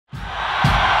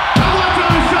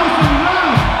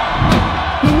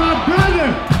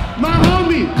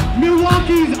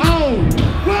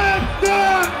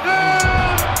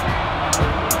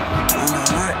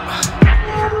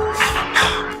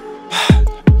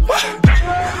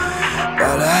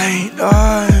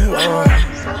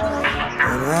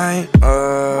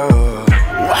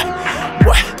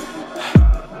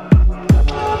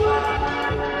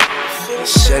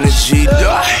This energy,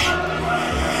 dog.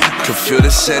 Can feel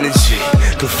this energy.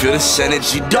 Can feel this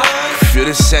energy, dog. Can feel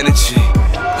this energy.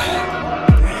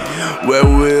 Where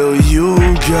will you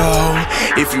go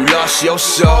if you lost your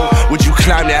soul? Would you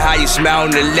climb the highest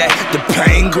mountain and let the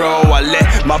pain grow? I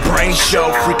let my brain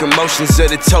show freak emotions of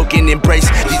the token. Embrace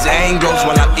these angles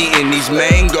while I'm eating these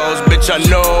mangoes. Bitch, I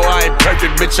know I ain't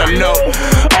perfect, bitch, I know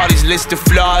all these listed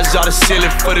flaws, all the ceiling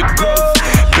for the growth.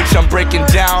 Bitch, I'm breaking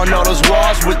down all those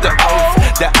walls with the oath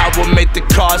that I will make the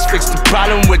cause, fix the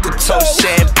problem with the toast.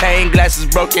 Champagne glasses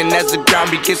broken as the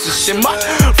ground begins to shimmer.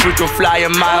 Frequent flyer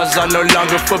miles are no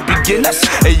longer for beginners,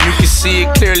 and you can see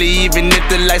it clearly even if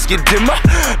the lights get dimmer.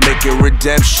 Making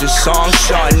redemption songs,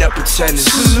 showing up pretending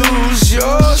to lose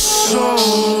your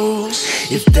soul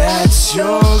if that's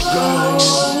your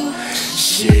goal.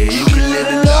 Shit, you can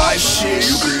live a lie, shit,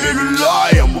 you can live a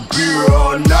lie. I'ma be here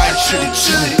all night, chilly,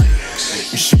 chilly.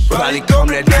 You should probably calm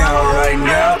that down right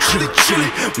now, chilly, chilly.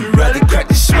 We'd rather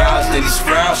crack these smiles than these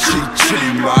frowns, chilly,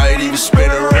 chilly. Might even spin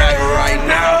a rag right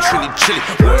now, chilly, chilly.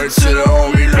 Word to the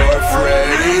homie Lord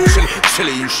Freddy, chilly,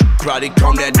 chilly. You should probably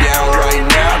calm that down right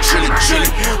now, chilly, chilly.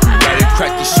 We'd rather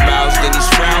crack these smiles than these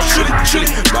frowns, chilly,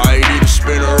 chilly. Might even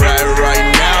spin a rag right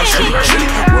now, chilly, chilly.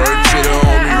 Word to the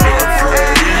homie Lord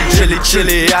Freddy, chilly,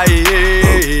 chilly. Aye,